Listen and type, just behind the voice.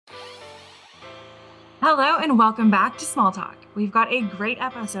Hello and welcome back to Small Talk. We've got a great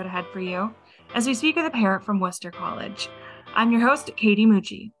episode ahead for you as we speak with a parent from Wooster College. I'm your host, Katie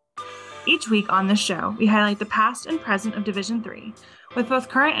Mucci. Each week on this show, we highlight the past and present of Division III, with both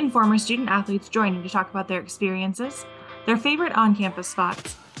current and former student athletes joining to talk about their experiences, their favorite on-campus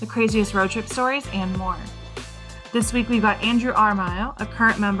spots, the craziest road trip stories, and more. This week, we've got Andrew Armile, a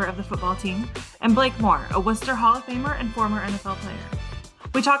current member of the football team, and Blake Moore, a Wooster Hall of Famer and former NFL player.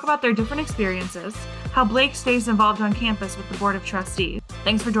 We talk about their different experiences, how Blake stays involved on campus with the Board of Trustees.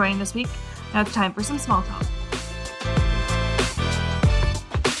 Thanks for joining this week. Now it's time for some small talk.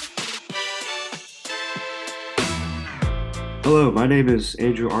 Hello, my name is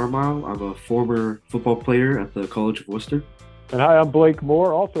Andrew Armile. I'm a former football player at the College of Wooster. And hi, I'm Blake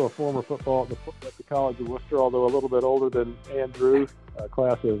Moore, also a former football at the College of Wooster, although a little bit older than Andrew,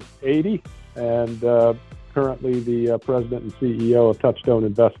 class of 80, and currently the president and CEO of Touchstone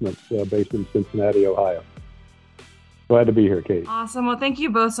Investments based in Cincinnati, Ohio. Glad to be here, Kate. Awesome. Well, thank you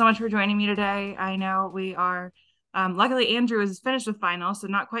both so much for joining me today. I know we are, luckily Andrew is finished with finals, so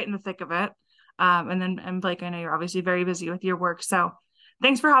not quite in the thick of it. And Blake, I know you're obviously very busy with your work. So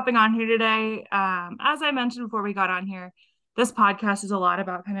thanks for hopping on here today. As I mentioned before we got on here, this podcast is a lot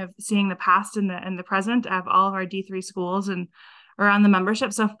about kind of seeing the past and the present of all of our D3 schools and around the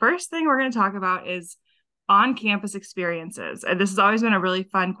membership. So first thing we're going to talk about is on-campus experiences. And this has always been a really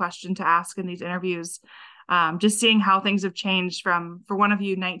fun question to ask in these interviews. Just seeing how things have changed from, for one of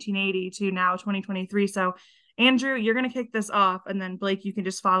you, 1980 to now 2023. So Andrew, you're going to kick this off, and then Blake, you can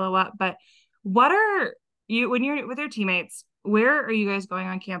just follow up. But what are you, when you're with your teammates, where are you guys going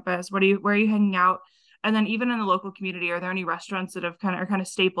on campus? Where are you hanging out? And then even in the local community, are there any restaurants that are kind of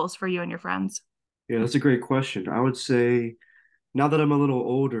staples for you and your friends? Yeah, that's a great question. I would say now that I'm a little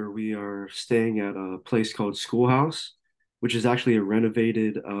older, we are staying at a place called Schoolhouse, which is actually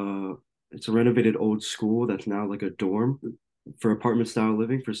it's a renovated old school that's now like a dorm for apartment style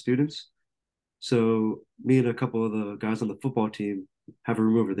living for students. So me and a couple of the guys on the football team have a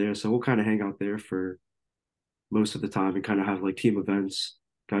room over there. So we'll kind of hang out there for most of the time and kind of have like team events.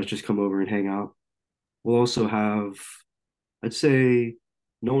 Guys just come over and hang out. We'll also have, I'd say,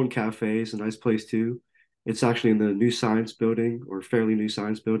 Nolan Cafe is a nice place too. It's actually in the new science building or fairly new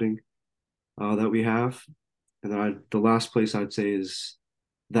science building that we have. And then the last place I'd say is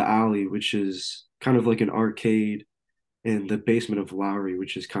the Alley, which is kind of like an arcade in the basement of Lowry,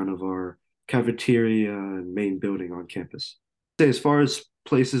 which is kind of our cafeteria and main building on campus. Say as far as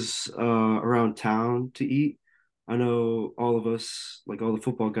places around town to eat, I know all of us, like all the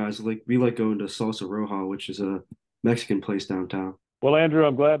football guys, we like going to Salsa Roja, which is a Mexican place downtown. Well, Andrew,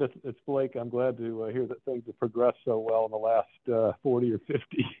 I'm glad it's Blake. I'm glad to hear that things have progressed so well in the last 40 or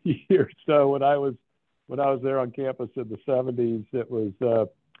 50 years. So when I was there on campus in the 70s, it was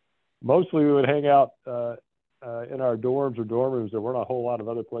mostly we would hang out in our dorms or dorm rooms. There weren't a whole lot of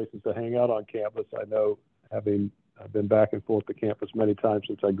other places to hang out on campus. I know, having been back and forth to campus many times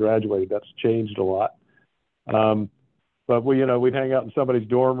since I graduated, that's changed a lot. But we'd hang out in somebody's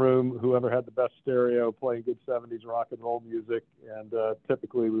dorm room, whoever had the best stereo, playing good 70s rock and roll music. And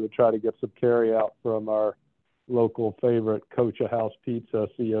typically we would try to get some carry out from our local favorite Coach House Pizza,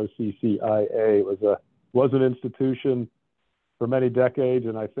 COCCIA. It was an institution for many decades,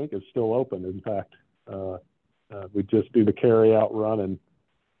 and I think it's still open. In fact, we just do the carry out run and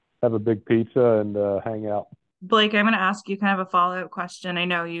have a big pizza and hang out. Blake, I'm going to ask you kind of a follow-up question. I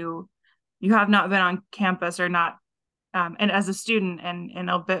know you have not been on campus or not, and as a student and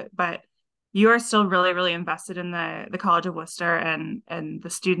a bit, but you are still really, really invested in the College of Wooster and the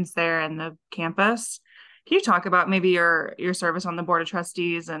students there and the campus. Can you talk about maybe your service on the Board of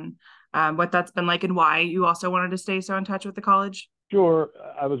Trustees and what that's been like and why you also wanted to stay so in touch with the college? Sure.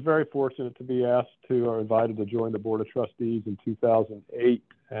 I was very fortunate to be asked to or invited to join the Board of Trustees in 2008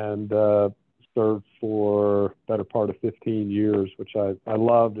 and served for better part of 15 years, which I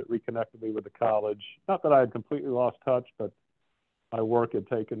loved. It reconnected me with the college. Not that I had completely lost touch, but my work had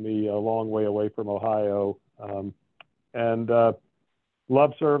taken me a long way away from Ohio. And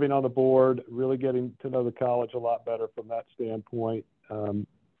loved serving on the board, really getting to know the college a lot better from that standpoint.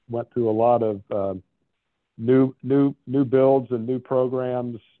 Went through a lot of new builds and new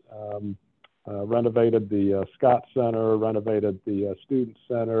programs. Renovated the Scott Center, renovated the Student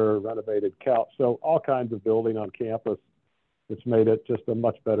Center, renovated Cal. So all kinds of building on campus. It's made it just a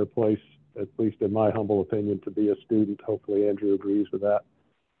much better place, at least in my humble opinion, to be a student. Hopefully Andrew agrees with that.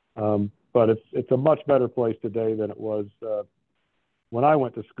 But it's a much better place today than it was when I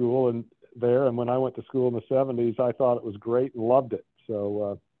went to school and when I went to school in the 70s. I thought it was great and loved it.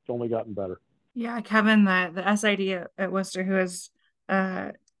 So it's only gotten better. Yeah, Kevin, the SID at Worcester, who is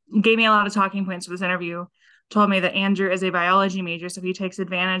gave me a lot of talking points for this interview. Told me that Andrew is a biology major, so he takes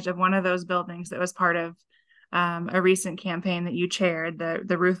advantage of one of those buildings that was part of a recent campaign that you chaired,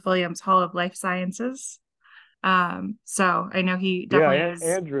 the Ruth Williams Hall of Life Sciences. So I know he definitely is.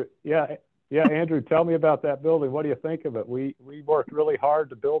 Andrew. Yeah, Andrew. Tell me about that building. What do you think of it? We worked really hard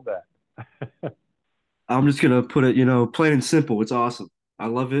to build that. I'm just gonna put it, plain and simple. It's awesome. I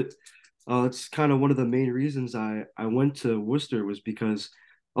love it. It's kind of one of the main reasons I went to Wooster was because,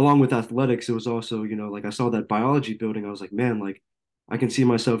 along with athletics, it was also, like I saw that biology building. I was like, man, like I can see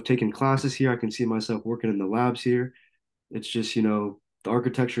myself taking classes here. I can see myself working in the labs here. It's just, the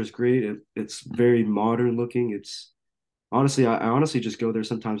architecture is great. It's very modern looking. It's honestly, I honestly just go there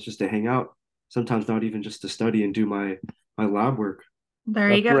sometimes just to hang out. Sometimes not even just to study and do my lab work.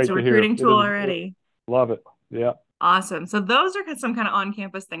 There you That's go. It's great a to hear. recruiting It tool is. already. Love it. Yeah. Awesome. So those are some kind of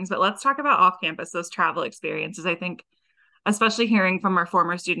on-campus things, but let's talk about off-campus, those travel experiences. I think, especially hearing from our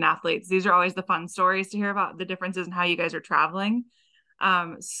former student athletes, these are always the fun stories to hear about the differences in how you guys are traveling.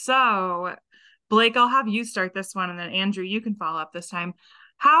 So Blake, I'll have you start this one, and then Andrew, you can follow up this time.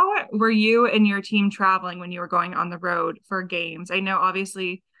 How were you and your team traveling when you were going on the road for games? I know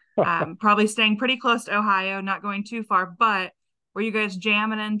obviously probably staying pretty close to Ohio, not going too far, but were you guys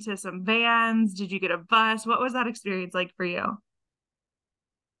jamming into some vans? Did you get a bus? What was that experience like for you?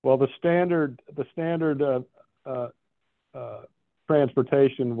 Well, the standard uh, uh,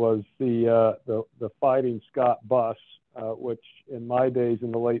 transportation was the Fighting Scott bus, which in my days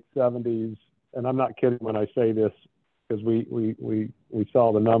in the late '70s, and I'm not kidding when I say this because we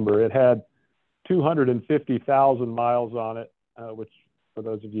saw the number. It had 250,000 miles on it, which for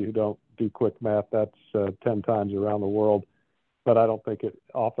those of you who don't do quick math, that's 10 times around the world. But I don't think it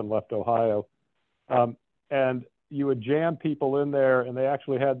often left Ohio. And you would jam people in there, and they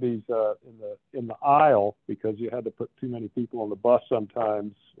actually had these in the aisle because you had to put too many people on the bus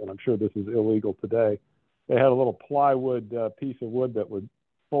sometimes, and I'm sure this is illegal today. They had a little plywood piece of wood that would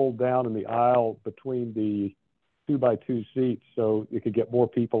fold down in the aisle between the 2x2 seats, so you could get more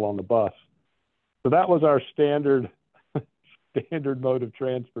people on the bus. So that was our standard mode of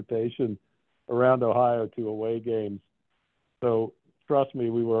transportation around Ohio to away games. So trust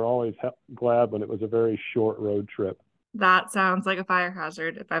me, we were always glad when it was a very short road trip. That sounds like a fire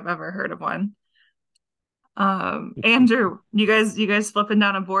hazard if I've ever heard of one. Andrew, you guys flipping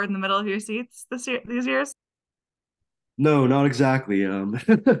down a board in the middle of your seats these years? No, not exactly.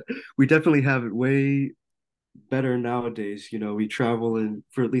 We definitely have it way better nowadays. We travel in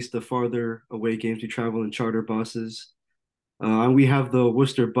for at least the farther away games. We travel in charter buses. And we have the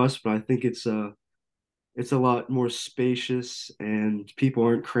Worcester bus, but I think it's a lot more spacious and people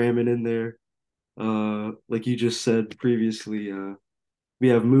aren't cramming in there. Like you just said previously, we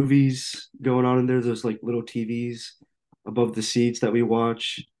have movies going on in there. There's like little TVs above the seats that we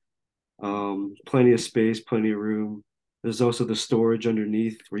watch. Plenty of space, plenty of room. There's also the storage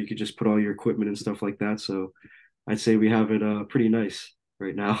underneath where you could just put all your equipment and stuff like that. So I'd say we have it pretty nice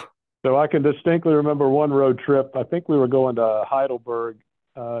right now. So I can distinctly remember one road trip. I think we were going to Heidelberg,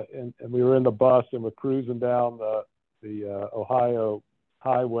 and we were in the bus and we're cruising down the Ohio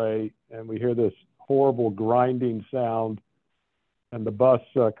highway, and we hear this horrible grinding sound, and the bus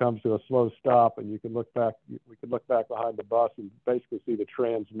comes to a slow stop, and you can look back. We could look back behind the bus and basically see the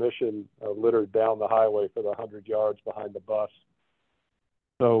transmission littered down the highway for the 100 yards behind the bus.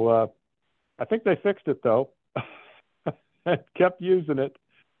 So I think they fixed it though, and kept using it.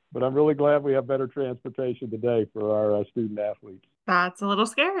 But I'm really glad we have better transportation today for our student athletes. That's a little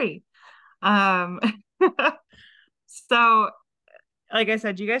scary. Um, so like I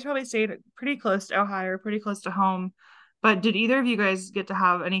said, you guys probably stayed pretty close to Ohio, pretty close to home. But did either of you guys get to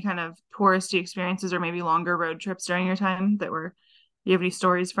have any kind of touristy experiences or maybe longer road trips during your time that were you have any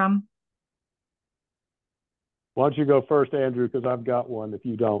stories from? Why don't you go first, Andrew? Because I've got one if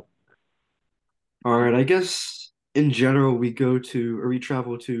you don't. All right, I guess in general we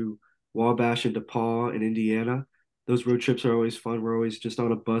travel to Wabash and DePaul in Indiana. Those road trips are always fun. We're always just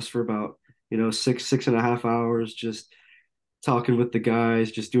on a bus for about, 6.5 hours, just talking with the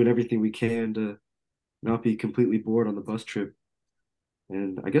guys, just doing everything we can to not be completely bored on the bus trip.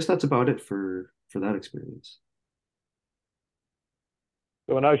 And I guess that's about it for that experience.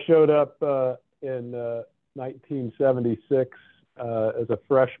 So when I showed up in 1976 as a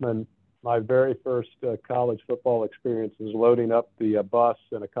freshman, my very first college football experience was loading up the bus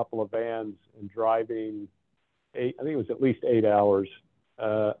and a couple of vans and driving I think it was at least 8 hours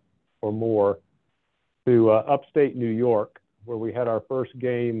or more to upstate New York, where we had our first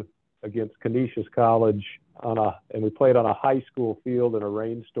game against Canisius College and we played on a high school field in a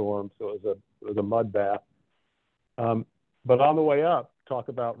rainstorm, so it was a mud bath. But on the way up, talk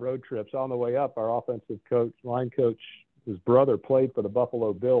about road trips. On the way up, our offensive coach, line coach, his brother played for the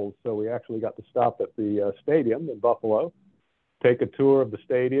Buffalo Bills, so we actually got to stop at the stadium in Buffalo, take a tour of the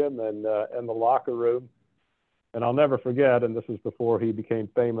stadium and the locker room. And I'll never forget, and this is before he became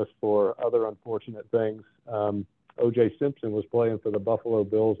famous for other unfortunate things, O.J. Simpson was playing for the Buffalo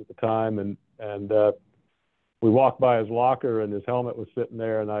Bills at the time, and we walked by his locker, and his helmet was sitting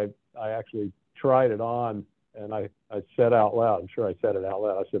there, and I actually tried it on, and I said out loud, I'm sure I said it out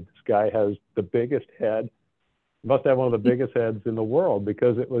loud, I said, this guy has the biggest head, must have one of the biggest heads in the world,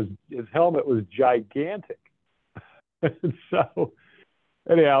 because his helmet was gigantic. And so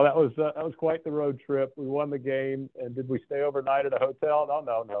anyhow, that was quite the road trip. We won the game. And did we stay overnight at a hotel?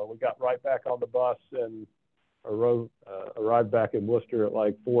 No. We got right back on the bus and arrived back in Wooster at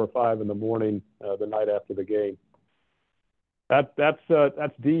like 4 or 5 in the morning the night after the game. That's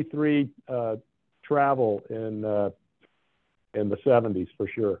D3 travel in the 70s for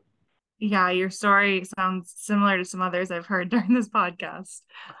sure. Yeah, your story sounds similar to some others I've heard during this podcast.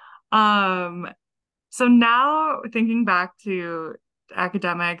 So now thinking back to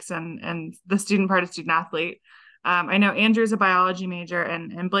academics and the student part of student athlete, I know Andrew's a biology major,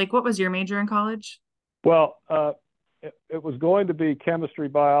 and Blake, what was your major in college? Well, it was going to be chemistry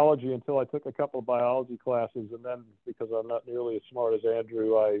biology until I took a couple of biology classes, and then because I'm not nearly as smart as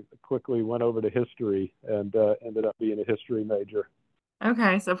Andrew, I quickly went over to history and ended up being a history major.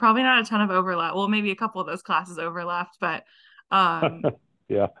 Okay, so probably not a ton of overlap. Well, maybe a couple of those classes overlapped, but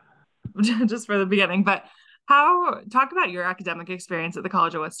yeah. just for the beginning. But talk about your academic experience at the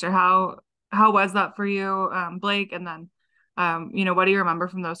College of Wooster. How was that for you, Blake? And then, what do you remember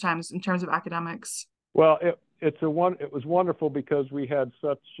from those times in terms of academics? Well, it was wonderful because we had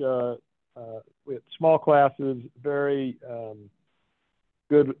such we had small classes, very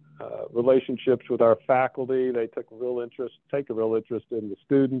good relationships with our faculty. They take a real interest in the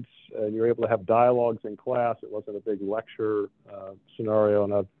students, and you're able to have dialogues in class. It wasn't a big lecture scenario.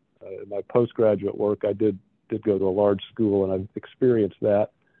 And in my postgraduate work, I did go to a large school, and I've experienced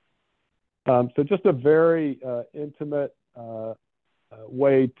that. So just a very intimate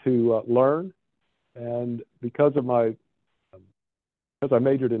way to learn. And because I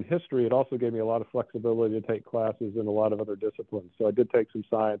majored in history, it also gave me a lot of flexibility to take classes in a lot of other disciplines. So I did take some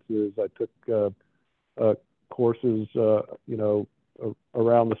sciences. I took courses,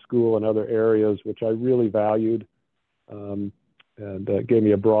 around the school and other areas, which I really valued, and gave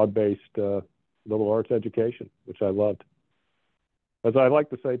me a broad-based liberal arts education, which I loved. As I like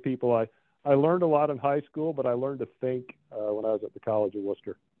to say, people, I learned a lot in high school, but I learned to think when I was at the College of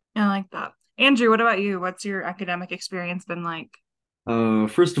Wooster. I like that. Andrew, what about you? What's your academic experience been like?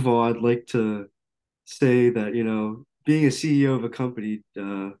 First of all, I'd like to say that, being a CEO of a company,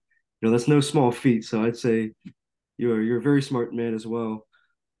 that's no small feat. So I'd say you're a very smart man as well.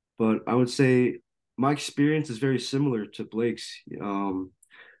 But I would say my experience is very similar to Blake's.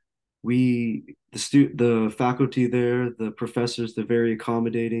 The faculty there, the professors, they're very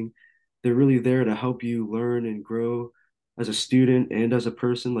accommodating. They're really there to help you learn and grow as a student and as a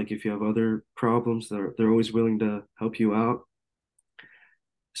person. Like if you have other problems, they're always willing to help you out.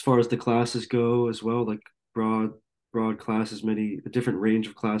 As far as the classes go as well, like broad classes, a different range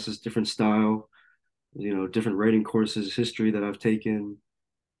of classes, different style, different writing courses, history that I've taken,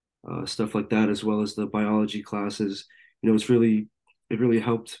 stuff like that, as well as the biology classes. It really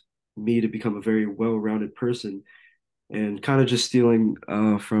helped me to become a very well-rounded person. And kind of just stealing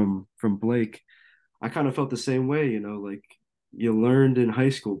from Blake, I kind of felt the same way, like you learned in high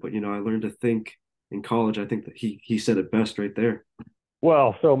school, but I learned to think in college. I think that he said it best right there.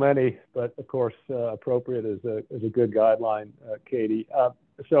 Well, so many, but of course, appropriate is a good guideline, Katie.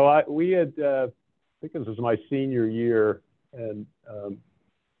 We had, I think this was my senior year, and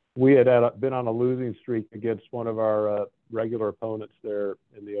we had been on a losing streak against one of our regular opponents there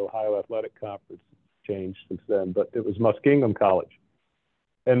in the Ohio Athletic Conference. Changed since then, but it was Muskingum College.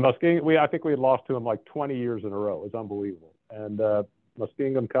 And I think we had lost to them like 20 years in a row. It was unbelievable. And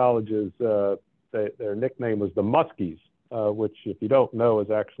Muskingum College's, their nickname was the Muskies, which, if you don't know,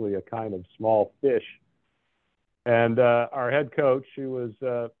 is actually a kind of small fish. And our head coach, he would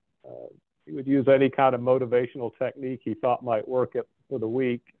use any kind of motivational technique he thought might work for the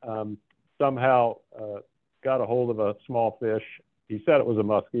week, somehow got a hold of a small fish. He said it was a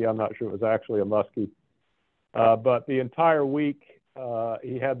muskie. I'm not sure it was actually a muskie. But the entire week,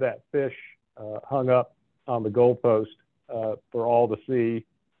 he had that fish hung up on the goalpost for all to see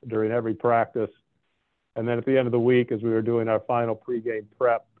during every practice. And then at the end of the week, as we were doing our final pregame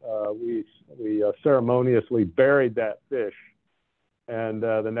prep, we ceremoniously buried that fish. And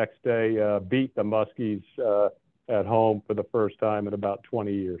the next day, beat the muskies at home for the first time in about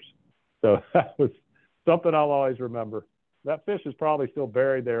 20 years. So that was something I'll always remember. That fish is probably still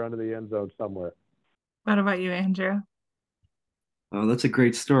buried there under the end zone somewhere. What about you, Andrew? Oh, that's a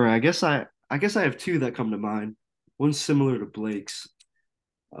great story. I guess I have two that come to mind. One's similar to Blake's.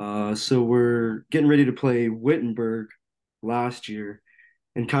 So we're getting ready to play Wittenberg last year,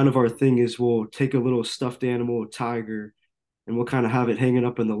 and kind of our thing is we'll take a little stuffed animal, a tiger, and we'll kind of have it hanging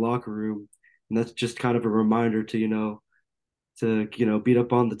up in the locker room, and that's just kind of a reminder to beat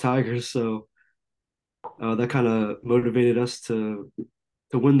up on the Tigers. So that kind of motivated us to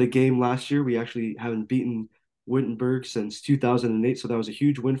win the game last year. We actually haven't beaten Wittenberg since 2008, so that was a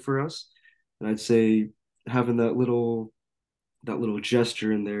huge win for us. And I'd say having that little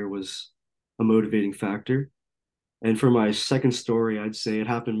gesture in there was a motivating factor. And for my second story, I'd say it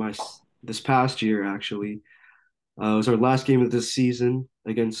happened this past year actually. It was our last game of this season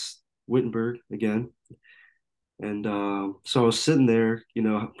against Wittenberg again. And so I was sitting there,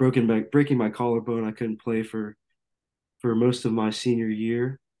 breaking my collarbone. I couldn't play for most of my senior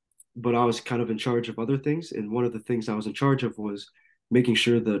year, but I was kind of in charge of other things. And one of the things I was in charge of was making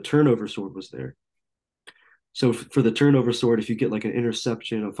sure the turnover sword was there. So for the turnover sword, if you get like an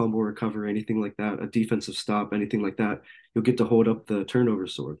interception, a fumble recovery, anything like that, a defensive stop, anything like that, you'll get to hold up the turnover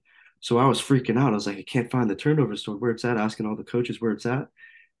sword. So I was freaking out. I was like, I can't find the turnover sword, where it's at, asking all the coaches where it's at.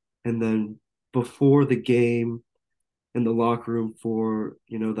 And then before the game in the locker room for,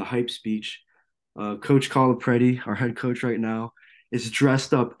 the hype speech, Coach Colapretti, our head coach right now, is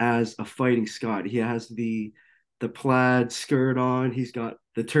dressed up as a fighting Scot. He has the plaid skirt on. He's got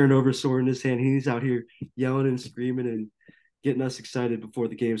the turnover sword in his hand. He's out here yelling and screaming and getting us excited before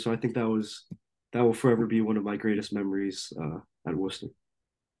the game. So I think that will forever be one of my greatest memories at Worcester.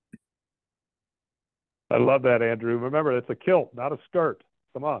 I love that, Andrew. Remember, it's a kilt, not a skirt.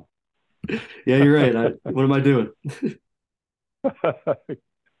 Come on. Yeah, you're right. What am I doing? That's a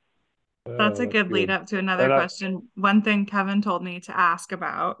That's good lead good. up to another And question. One thing Kevin told me to ask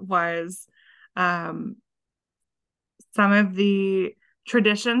about was um, some of the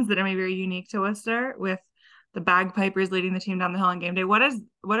traditions that are maybe very unique to Worcester, with the bagpipers leading the team down the hill on game day. What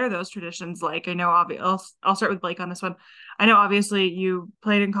are those traditions like? I know I'll start with Blake on this one. I know obviously you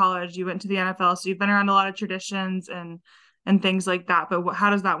played in college, you went to the NFL, so you've been around a lot of traditions and things like that. But how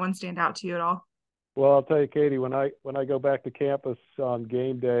does that one stand out to you at all? Well, I'll tell you, Katie, when I go back to campus on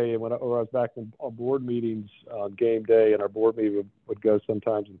game day, and or I was back on board meetings on game day, and our board meeting would go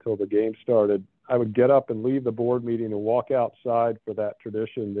sometimes until the game started, I would get up and leave the board meeting and walk outside for that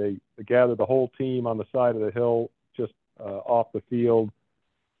tradition. They gather the whole team on the side of the hill, just off the field,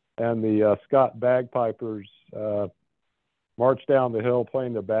 and the Scott bagpipers march down the hill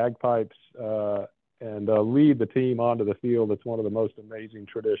playing their bagpipes and lead the team onto the field. It's one of the most amazing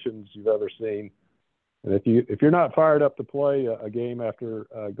traditions you've ever seen. And if you're not fired up to play a game after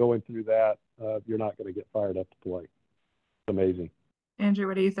going through that, you're not going to get fired up to play. It's amazing. Andrew,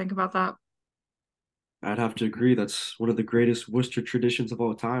 what do you think about that? I'd have to agree. That's one of the greatest Worcester traditions of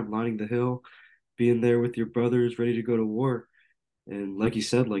all time, lining the hill, being there with your brothers, ready to go to war. And like you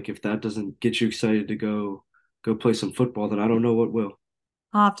said, like if that doesn't get you excited to go play some football, then I don't know what will.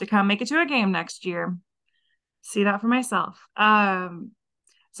 I'll have to come make it to a game next year. See that for myself.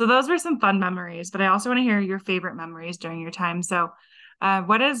 So those were some fun memories, but I also want to hear your favorite memories during your time. So,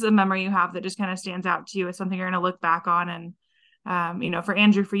 what is a memory you have that just kind of stands out to you as something you're going to look back on and, for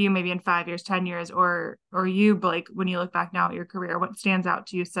Andrew, for you, maybe in 5 years, 10 years, or you, Blake, when you look back now at your career, what stands out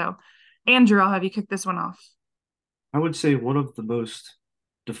to you? So, Andrew, I'll have you kick this one off. I would say one of the most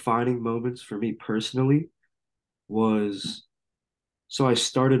defining moments for me personally was so I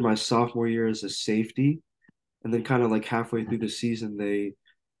started my sophomore year as a safety, and then kind of like halfway through the season, they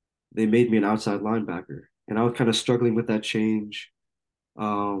made me an outside linebacker, and I was kind of struggling with that change,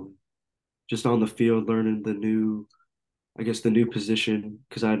 um, just on the field, learning the new position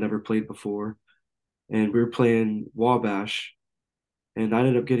because I had never played before, and we were playing Wabash, and I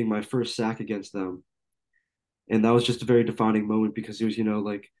ended up getting my first sack against them, and that was just a very defining moment because it was,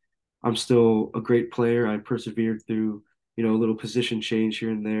 like I'm still a great player. I persevered through, a little position change here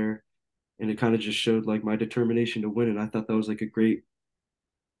and there, and it kind of just showed like my determination to win, and I thought that was like a great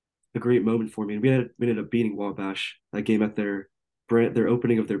moment for me. And we ended up beating Wabash that game at their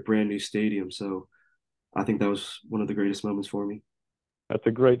opening of their brand new stadium. So I think that was one of the greatest moments for me. That's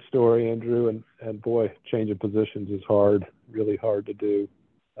a great story, Andrew. And boy, changing positions is hard, really hard to do.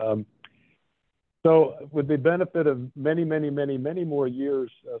 Um, so with the benefit of many, many, many, many more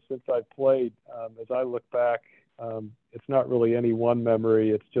years since I've played, as I look back, it's not really any one memory.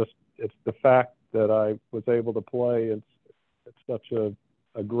 It's the fact that I was able to play. It's such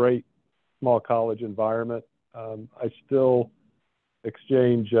a great small college environment. I still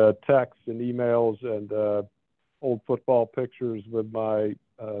exchange texts and emails and old football pictures with my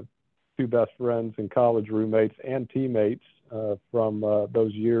two best friends and college roommates and teammates from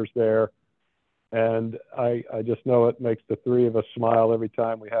those years there. And I just know it makes the three of us smile every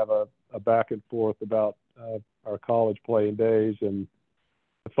time we have a back and forth about our college playing days and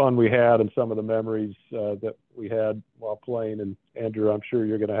the fun we had and some of the memories that we had while playing. And Andrew, I'm sure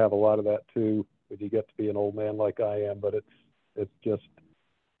you're going to have a lot of that too when you get to be an old man like I am. But it's just,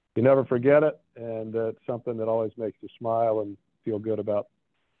 you never forget it, and it's something that always makes you smile and feel good about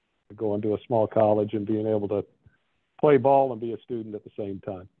going to a small college and being able to play ball and be a student at the same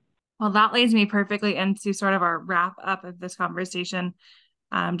time. Well, that leads me perfectly into sort of our wrap up of this conversation.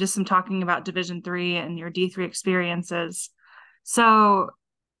 Just some talking about Division III and your D3 experiences. So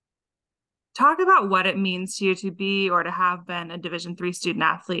talk about what it means to you to be or to have been a Division III student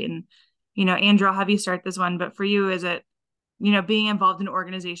athlete. And, Andrew, I'll have you start this one, but for you, is it, being involved in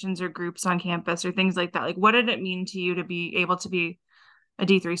organizations or groups on campus or things like that? Like, what did it mean to you to be able to be a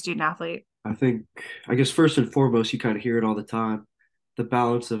D3 student athlete? I guess first and foremost, you kind of hear it all the time. The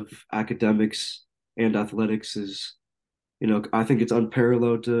balance of academics and athletics is, I think it's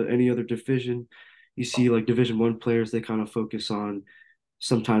unparalleled to any other division. You see like Division I players, they kind of focus on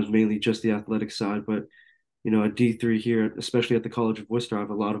sometimes mainly just the athletic side, but at D3 here, especially at the College of Wooster, I have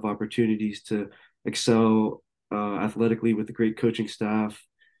a lot of opportunities to excel athletically with a great coaching staff,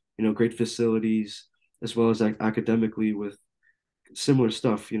 great facilities, as well as academically with similar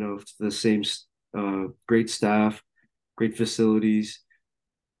stuff, the same great staff, great facilities.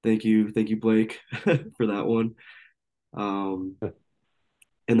 Thank you, Blake, for that one. And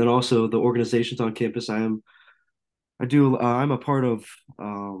then also the organizations on campus. I'm a part of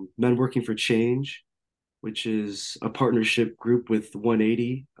Men Working for Change, which is a partnership group with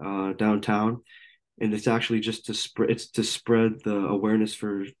 180 downtown, and it's actually just to spread the awareness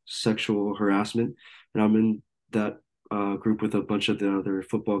for sexual harassment. And I'm in that group with a bunch of the other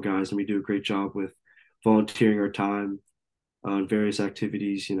football guys, and we do a great job with volunteering our time on various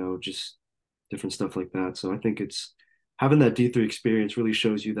activities, just different stuff like that. So I think it's having that D3 experience really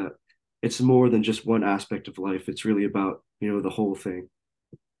shows you that it's more than just one aspect of life. It's really about, the whole thing.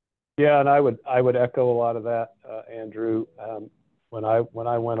 Yeah, and I would echo a lot of that, Andrew. When I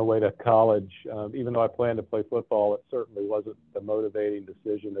went away to college, even though I planned to play football, it certainly wasn't the motivating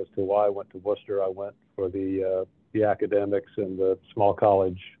decision as to why I went to Worcester. I went for the academics and the small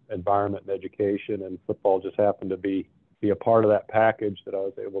college environment and education, and football just happened to be a part of that package that I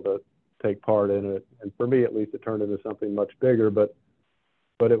was able to take part in it. And for me, at least, it turned into something much bigger. But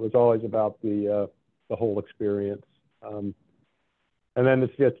it was always about the whole experience. And then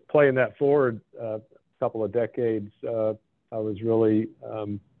it's just playing that forward a couple of decades. I was really,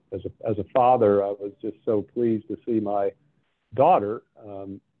 as a father, I was just so pleased to see my daughter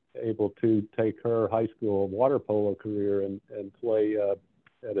able to take her high school water polo career and play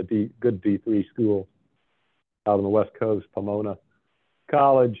at a good D3 school out on the West Coast, Pomona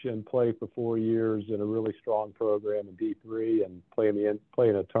College, and play for 4 years in a really strong program in D3 and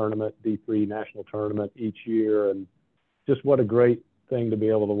playing a tournament, D3 national tournament each year. And just what a great thing to be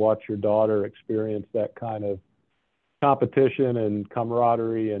able to watch your daughter experience that kind of competition and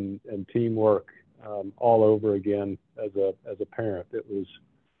camaraderie and teamwork all over again as a parent. It was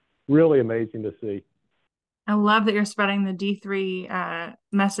really amazing to see. I love that you're spreading the D3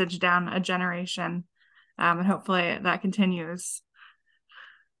 message down a generation, and hopefully that continues.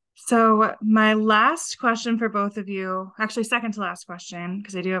 So my last question for both of you, actually second to last question,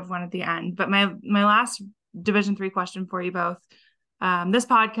 because I do have one at the end, but my last Division III question for you both. This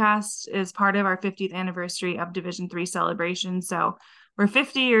podcast is part of our 50th anniversary of Division III celebration. So we're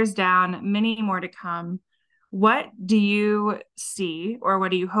 50 years down, many more to come. What do you see, or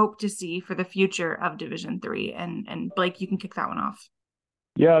what do you hope to see for the future of Division III? And Blake, you can kick that one off.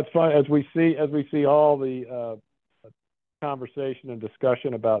 Yeah, it's fun as we see all the conversation and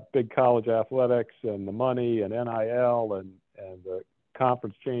discussion about big college athletics and the money and NIL and the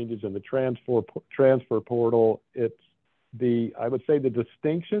conference changes and the transfer portal. I would say the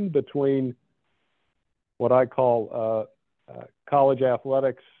distinction between what I call college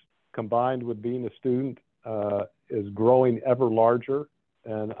athletics combined with being a student is growing ever larger.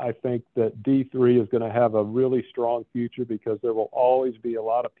 And I think that D3 is going to have a really strong future because there will always be a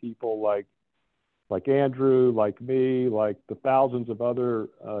lot of people like Andrew, like me, like the thousands of other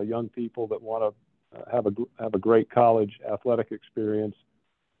young people that want to have a great college athletic experience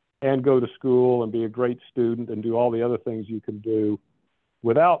and go to school and be a great student and do all the other things you can do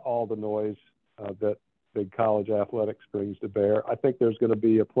without all the noise that big college athletics brings to bear. I think there's going to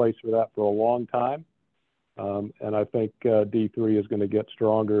be a place for that for a long time. And I think D3 is going to get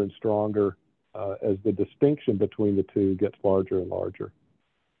stronger and stronger as the distinction between the two gets larger and larger.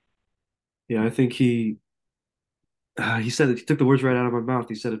 Yeah, I think he said it, he took the words right out of my mouth.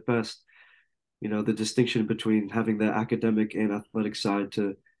 He said it best. You know, the distinction between having the academic and athletic side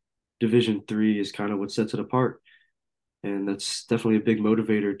to Division III is kind of what sets it apart. And that's definitely a big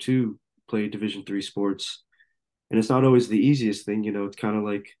motivator to play Division III sports. And it's not always the easiest thing, you know, it's kind of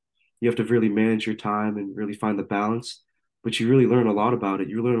like you have to really manage your time and really find the balance, but you really learn a lot about it.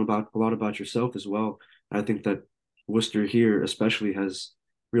 You learn about a lot about yourself as well. And I think that Wooster here especially has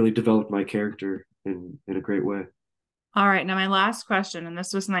really developed my character in a great way. All right. Now, my last question, and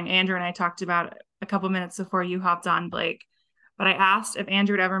this was something Andrew and I talked about a couple minutes before you hopped on, Blake. But I asked if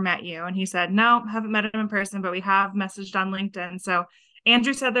Andrew had ever met you, and he said, no, haven't met him in person, but we have messaged on LinkedIn. So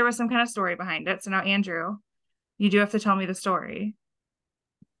Andrew said there was some kind of story behind it. So now, Andrew, you do have to tell me the story.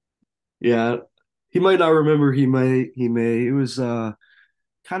 Yeah, he might not remember. He may. It was kind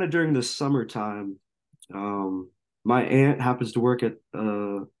of during the summertime. Um, my aunt happens to work at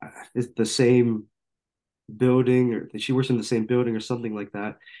the same building, or she works in the same building or something like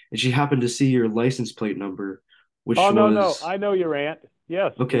that, and she happened to see your license plate number, which Oh, no, was I know your aunt.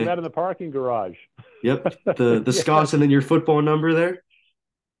 Yes, we okay. met in the parking garage. Yep, the Yeah, Scots and then your football number there.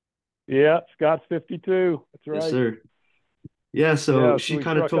 yeah, Scott's 52. That's Yes, right. sir. Yeah, so Yeah, so she we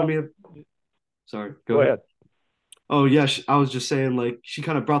kind of struck told up. me. Sorry, go Go ahead. ahead. Oh yeah, I was just saying like she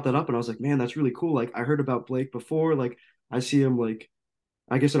kind of brought that up, and I was like, man, that's really cool. Like I heard about Blake before. Like I see him like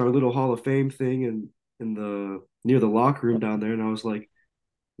I guess in our little Hall of Fame thing and in the near the locker room down there, and I was like,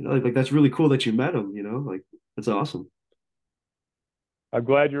 you know, like that's really cool that you met him. You know, like that's awesome. I'm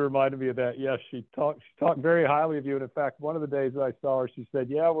glad you reminded me of that. Yes, she talked very highly of you. And in fact, one of the days that I saw her, she said,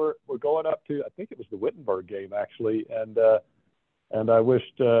 "Yeah, we're going up to, I think it was the Wittenberg game actually, and I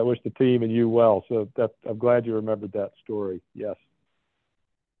wished the team and you well." So that I'm glad you remembered that story. Yes,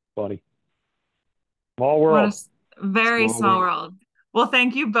 funny. Small What world. a very Small small world. world. Well,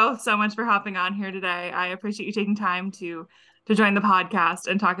 thank you both so much for hopping on here today. I appreciate you taking time to join the podcast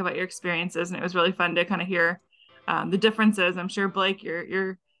and talk about your experiences. And it was really fun to kind of hear the differences. I'm sure, Blake,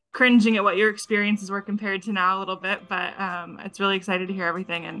 you're cringing at what your experiences were compared to now a little bit, but it's really excited to hear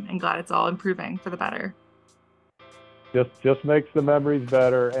everything and glad it's all improving for the better. Just makes the memories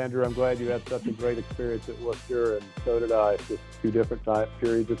better. Andrew, I'm glad you had such a great experience at Wooster, and so did I. Just two different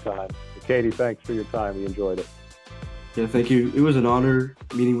periods of time. Katie, thanks for your time. We enjoyed it. Yeah, thank you. It was an honor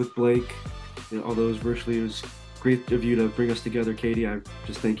meeting with Blake. You know, although it was virtually, it was great of you to bring us together, Katie. I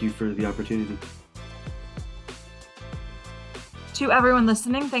just thank you for the opportunity. To everyone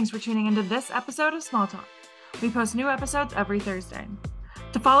listening, thanks for tuning into this episode of Small Talk. We post new episodes every Thursday.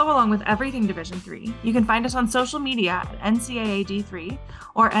 To follow along with everything Division III, you can find us on social media at NCAA D3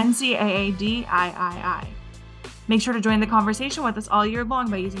 or NCAA DIII. Make sure to join the conversation with us all year long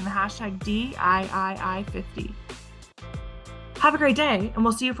by using the hashtag DIII50. Have a great day, and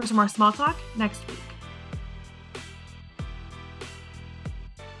we'll see you for some more Small Talk next week.